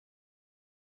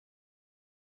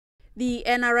The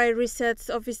NRI research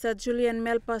officer Julian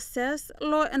Melpa says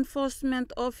law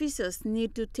enforcement officers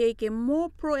need to take a more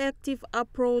proactive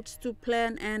approach to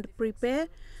plan and prepare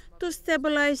to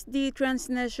stabilize the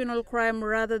transnational crime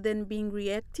rather than being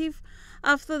reactive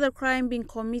after the crime being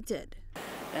committed.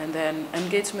 And then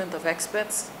engagement of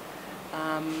experts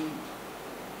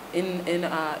in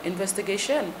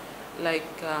investigation, like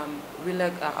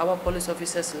our police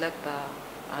officers lack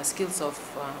the skills of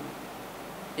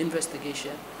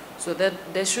investigation. So that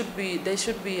there should be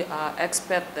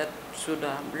expert that should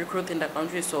recruit in the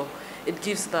country. So it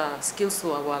gives the skills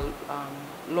to our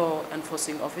law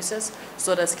enforcing officers,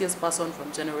 so the skills pass on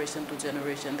from generation to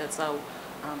generation. That's how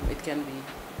it can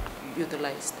be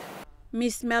utilized.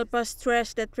 Ms. Melpa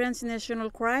stressed that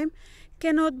transnational crime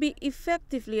cannot be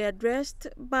effectively addressed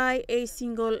by a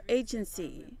single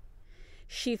agency.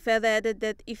 She further added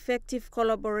that effective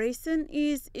collaboration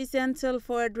is essential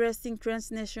for addressing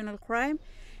transnational crime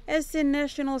as a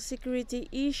national security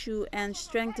issue and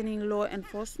strengthening law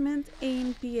enforcement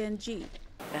in PNG.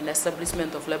 An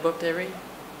establishment of laboratory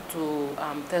to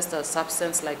test a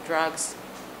substance like drugs,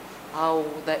 how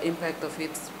the impact of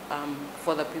it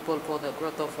for the people, for the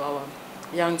growth of our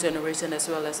young generation as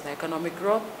well as the economic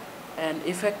growth, and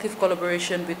effective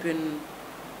collaboration between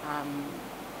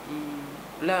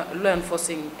law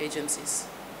enforcing agencies.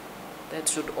 That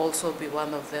should also be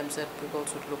one of them that people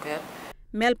should look at.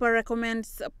 Melpa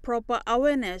recommends proper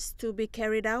awareness to be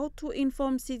carried out to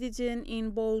inform citizens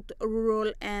in both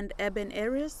rural and urban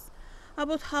areas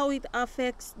about how it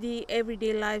affects the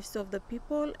everyday lives of the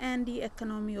people and the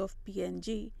economy of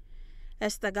PNG.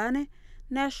 Esther Gane,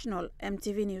 National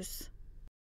EMTV News.